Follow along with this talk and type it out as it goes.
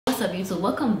What's up, YouTube?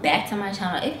 Welcome back to my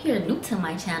channel. If you're new to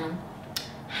my channel,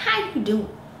 how you doing?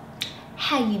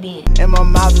 How you been? And my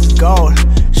mouth is gold.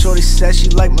 Shorty says she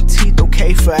like my teeth,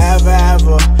 okay, forever,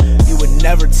 ever. You would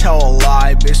never tell a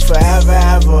lie, bitch, forever,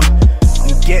 ever.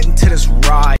 I'm getting to this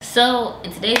ride. So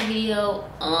in today's video,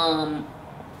 I'm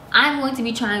going to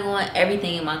be trying on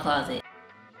everything in my closet.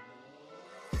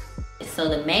 So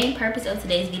the main purpose of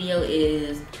today's video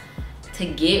is to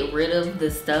get rid of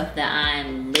the stuff that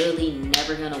I'm literally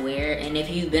never gonna wear. And if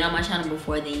you've been on my channel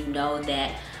before, then you know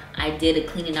that I did a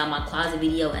cleaning out my closet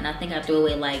video, and I think I threw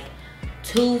away like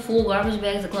 2 full garbage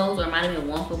bags of clothes, or it might have been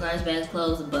 1 full garbage bag of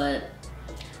clothes, but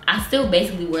I still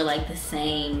basically wear like the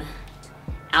same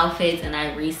outfits and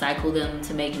I recycle them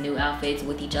to make new outfits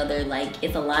with each other. Like,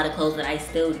 it's a lot of clothes that I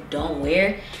still don't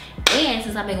wear. And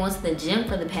since I've been going to the gym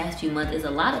for the past few months, there's a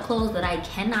lot of clothes that I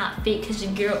cannot fit because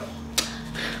your girl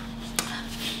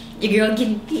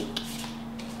getting thick.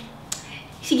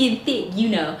 She getting thick, you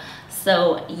know.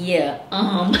 So yeah,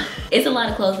 it's a lot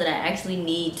of clothes that I actually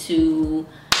need to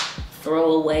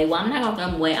throw away. Well, I'm not gonna throw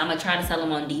them away. I'm gonna try to sell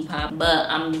them on Depop, but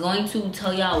I'm going to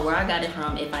tell y'all where I got it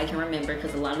from if I can remember,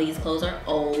 because a lot of these clothes are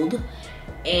old,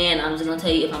 and I'm just gonna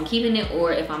tell you if I'm keeping it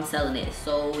or if I'm selling it.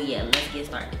 So yeah, let's get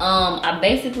started. I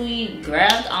basically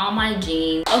grabbed all my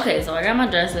jeans. Okay, so I got my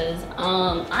dresses.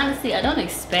 Honestly, I don't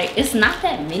expect, it's not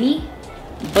that many,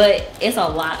 but it's a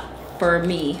lot for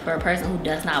me, for a person who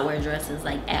does not wear dresses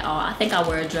like at all. I think I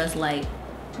wear a dress like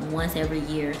once every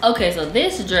year. Okay, so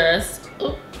this dress,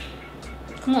 oh,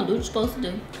 come on, do what you're supposed to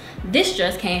do. This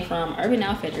dress came from Urban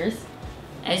Outfitters.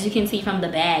 As you can see from the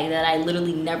bag that I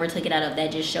literally never took it out of,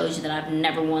 that just shows you that I've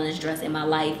never worn this dress in my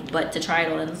life but to try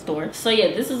it on in the store. So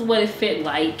yeah, this is what it fit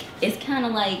like. It's kind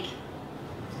of like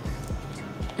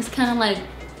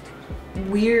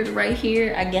weird right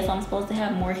here. I guess I'm supposed to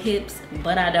have more hips,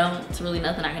 but I don't. It's really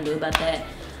nothing I can do about that.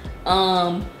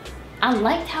 I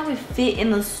liked how it fit in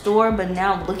the store, but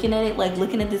now looking at it, like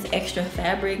looking at this extra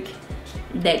fabric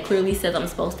that clearly says I'm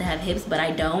supposed to have hips, but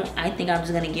I don't. I think I'm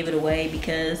just gonna give it away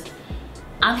because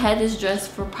I've had this dress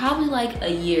for probably like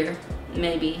a year,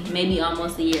 maybe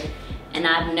almost a year, and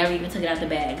I've never even took it out the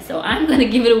bag. So I'm gonna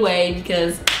give it away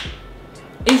because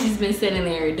it's just been sitting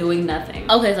there doing nothing.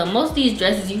 Okay, so most of these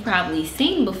dresses you've probably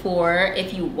seen before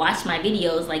if you watch my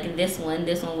videos, like this one.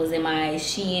 This one was in my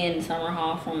Shein summer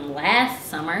haul from last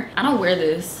summer. I don't wear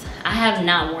this. I have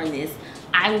not worn this.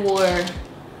 I wore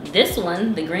this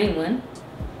one, the green one.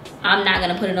 I'm not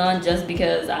gonna put it on just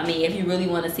because, I mean, if you really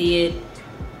wanna see it,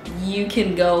 you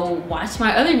can go watch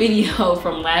my other video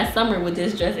from last summer with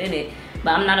this dress in it.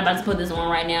 But I'm not about to put this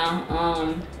on right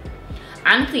now.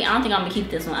 Honestly, I don't think I'm gonna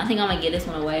keep this one. I think I'm gonna get this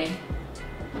one away.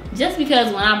 Just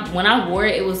because when I wore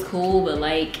it, it was cool, but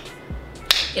like,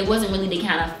 it wasn't really the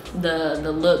kind of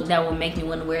the look that would make me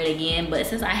want to wear it again. But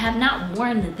since I have not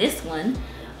worn this one,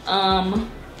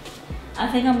 I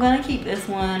think I'm gonna keep this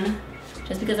one.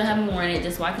 Just because I haven't worn it,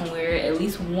 just so I can wear it at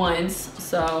least once.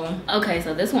 So, okay,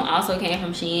 so this one also came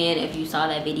from Shein. If you saw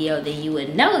that video, then you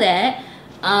would know that.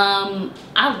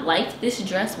 I liked this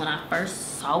dress when I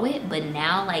first saw it, but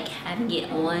now like having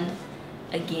it on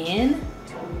again,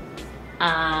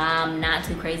 I'm not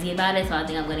too crazy about it. So I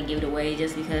think I'm gonna give it away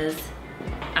just because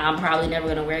I'm probably never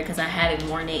gonna wear it because I haven't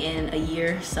worn it in a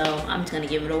year. So I'm just gonna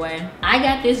give it away. I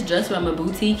got this dress from a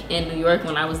boutique in New York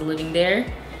when I was living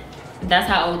there. That's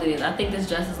how old it is. I think this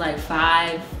dress is like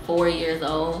 4 years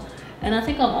old, and I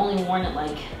think I've only worn it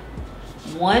like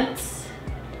once,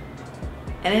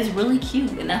 and it's really cute,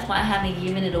 and that's why I haven't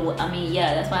given it away. I mean,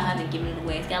 yeah, that's why I haven't given it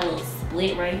away. It's got a little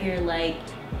split right here. Like,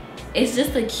 it's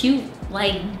just a cute,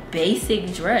 like,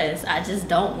 basic dress. I just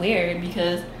don't wear it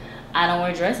because I don't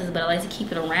wear dresses, but I like to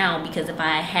keep it around because if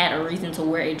I had a reason to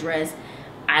wear a dress,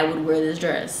 I would wear this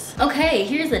dress. Okay,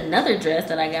 here's another dress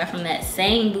that I got from that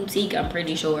same boutique, I'm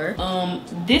pretty sure.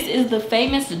 This is the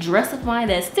famous dress of mine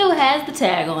that still has the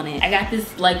tag on it. I got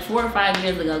this like 4 or 5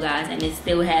 years ago, guys, and it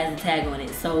still has the tag on it.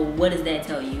 So what does that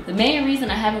tell you? The main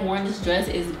reason I haven't worn this dress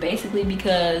is basically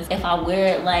because if I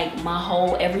wear it, like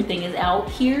everything is out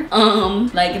here.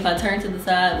 Like if I turn to the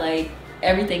side, like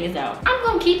everything is out. I'm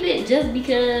gonna keep it just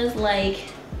because, like,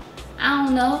 I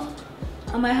don't know,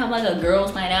 I might have like a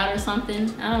girls' night out or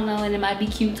something. I don't know, and it might be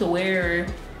cute to wear. Or,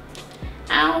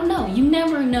 I don't know. You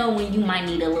never know when you might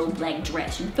need a little black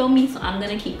dress. You feel me? So I'm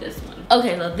gonna keep this one.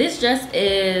 Okay, so this dress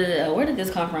is, where did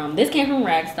this come from? This came from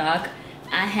Ragstock.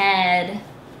 I had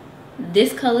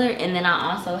this color, and then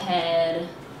I also had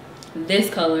this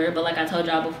color. But like I told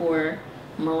y'all before,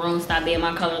 maroon stopped being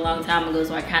my color a long time ago,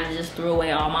 so I kind of just threw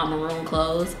away all my maroon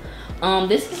clothes.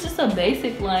 This is just a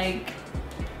basic like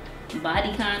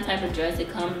bodycon type of dress. It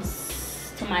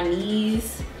comes to my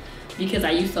knees. because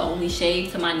I used to only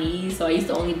shave to my knees. So I used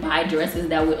to only buy dresses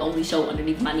that would only show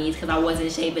underneath my knees because I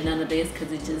wasn't shaving none of this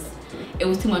because it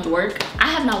was too much work. I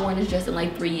have not worn this dress in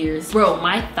like 3 years. Bro,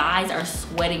 my thighs are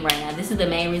sweating right now. This is the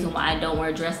main reason why I don't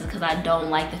wear dresses, because I don't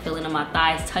like the feeling of my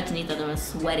thighs touching each other and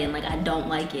sweating. Like, I don't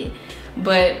like it.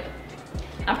 But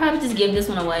I'll probably just give this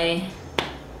one away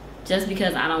just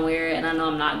because I don't wear it, and I know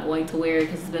I'm not going to wear it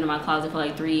because it's been in my closet for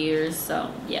like 3 years.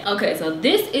 So yeah. Okay, so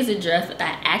this is a dress that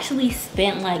I actually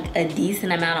spent like a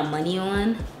decent amount of money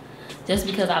on, just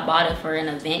because I bought it for an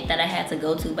event that I had to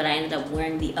go to, but I ended up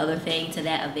wearing the other thing to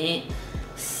that event.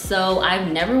 So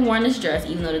I've never worn this dress,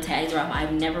 even though the tags are off.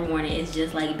 I've never worn it. It's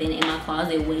just like been in my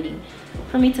closet waiting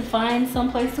for me to find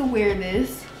someplace to wear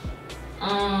this.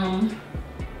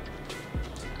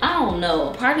 I don't know,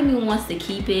 a part of me wants to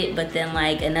keep it, but then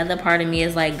like another part of me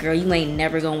is like, girl, you ain't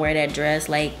never gonna wear that dress.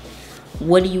 Like,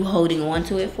 what are you holding on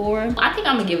to it for? I think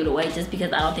I'm gonna give it away just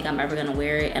because I don't think I'm ever gonna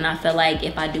wear it. And I feel like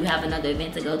if I do have another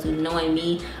event to go to, knowing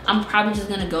me, I'm probably just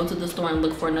gonna go to the store and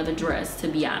look for another dress, to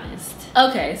be honest.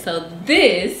 Okay, so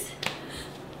this,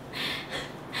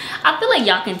 I feel like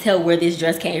y'all can tell where this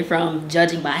dress came from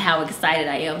judging by how excited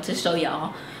I am to show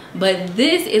y'all. But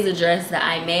this is a dress that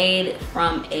I made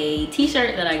from a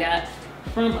t-shirt that I got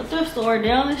from a thrift store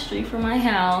down the street from my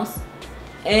house.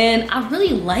 And I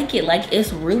really like it. Like,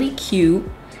 it's really cute.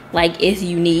 Like, it's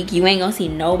unique. You ain't gonna see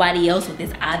nobody else with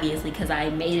this, obviously, because I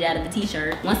made it out of the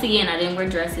t-shirt. Once again, I didn't wear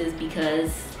dresses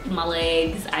because my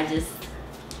legs,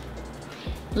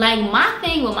 like, my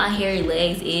thing with my hairy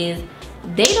legs is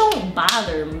they don't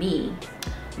bother me.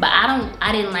 But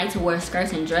I didn't like to wear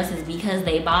skirts and dresses because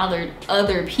they bothered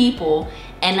other people.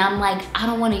 And I'm like, I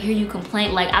don't want to hear you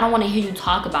complain. Like, I don't want to hear you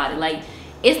talk about it. Like,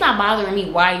 it's not bothering me.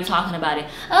 Why are you talking about it?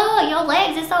 Oh, your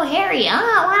legs are so hairy.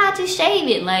 Why not you shave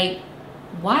it? Like,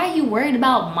 why are you worried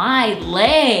about my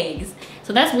legs?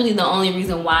 So that's really the only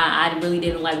reason why I really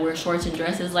didn't like wear shorts and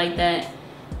dresses like that.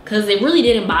 Because it really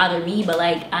didn't bother me. But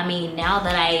like, I mean, now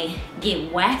that I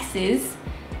get waxes,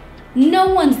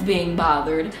 no one's being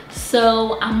bothered.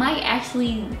 So I might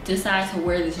actually decide to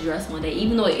wear this dress one day,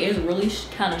 even though it is really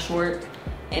kind of short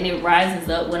and it rises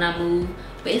up when I move.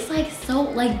 But it's like, so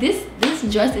like this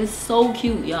dress is so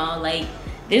cute, y'all. Like,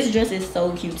 this dress is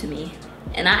so cute to me,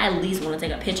 and I at least want to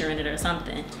take a picture in it or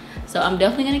something. So I'm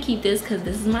definitely gonna keep this because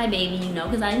this is my baby, you know,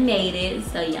 because I made it.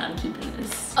 So yeah, I'm keeping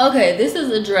this. Okay, this is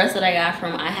a dress that I got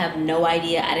from, I have no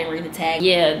idea, I didn't read the tag.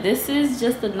 Yeah, this is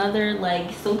just another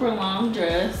like super long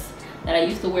dress that I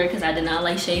used to wear because I did not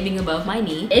like shaving above my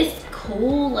knee. It's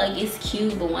cool, like, it's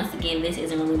cute, but once again, this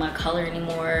isn't really my color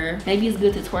anymore. Maybe it's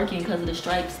good to twerk in because of the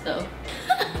stripes though.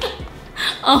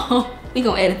 We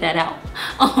gonna edit that out.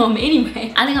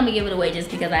 Anyway, I think I'm gonna give it away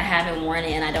just because I haven't worn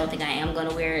it and I don't think I am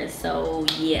gonna wear it. So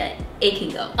yeah, it can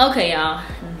go. Okay, y'all,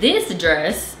 this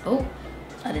dress, oh,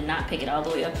 I did not pick it all the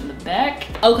way up in the back.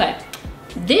 Okay,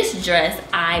 this dress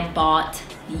I bought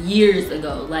years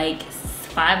ago, like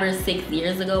 5 or 6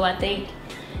 years ago, I think.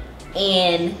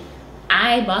 And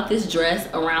I bought this dress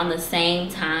around the same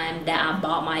time that I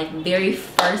bought my very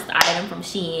first item from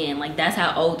Shein. Like, that's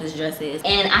how old this dress is.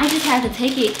 And I just had to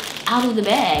take it out of the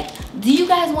bag. Do you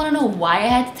guys want to know why I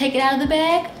had to take it out of the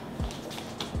bag?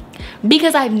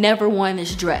 Because I've never worn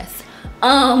this dress.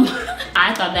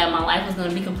 I thought that my life was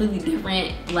gonna be completely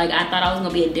different. Like, I thought I was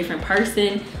gonna be a different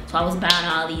person. So I was buying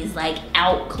all these like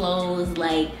out clothes,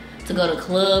 like to go to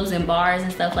clubs and bars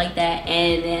and stuff like that.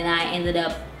 And then I ended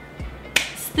up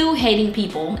still hating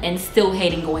people and still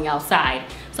hating going outside.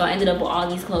 So I ended up with all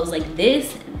these clothes like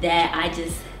this that I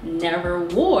just never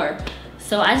wore.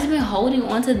 So I just been holding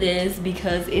on to this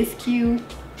because it's cute,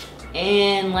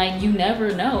 and like, you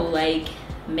never know, like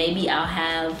maybe I'll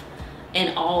have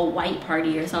an all white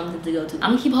party or something to go to.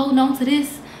 I'm gonna keep holding on to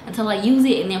this until I use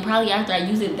it, and then probably after I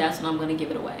use it, that's when I'm gonna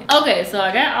give it away. Okay, so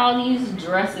I got all these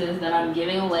dresses that I'm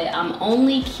giving away. I'm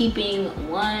only keeping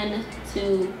 1,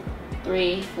 2,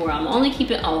 3, 4. I'm only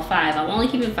keeping 5. I'm only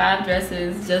keeping 5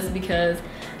 dresses just because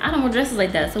I don't wear dresses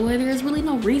like that. So there's really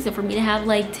no reason for me to have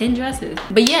like 10 dresses.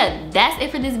 But yeah, that's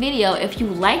it for this video. If you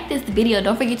like this video,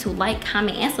 don't forget to like,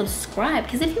 comment, and subscribe.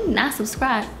 Because if you're not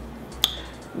subscribed,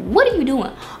 what are you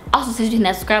doing? Also, since you're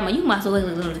not subscribed, you might as well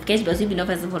click the notification bell so you can know if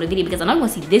I support a video, because I know you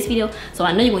want to see this video, so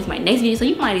I know you're going to see my next video, so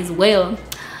you might as well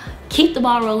keep the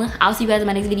ball rolling. I'll see you guys in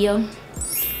my next video.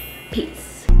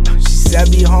 Peace. She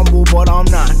said be humble, but I'm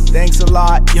not. Thanks a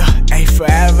lot, yeah. Ain't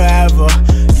forever ever.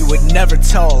 You would never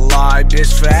tell a lie,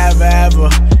 bitch. Forever ever.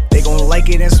 They gon' like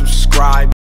it and subscribe.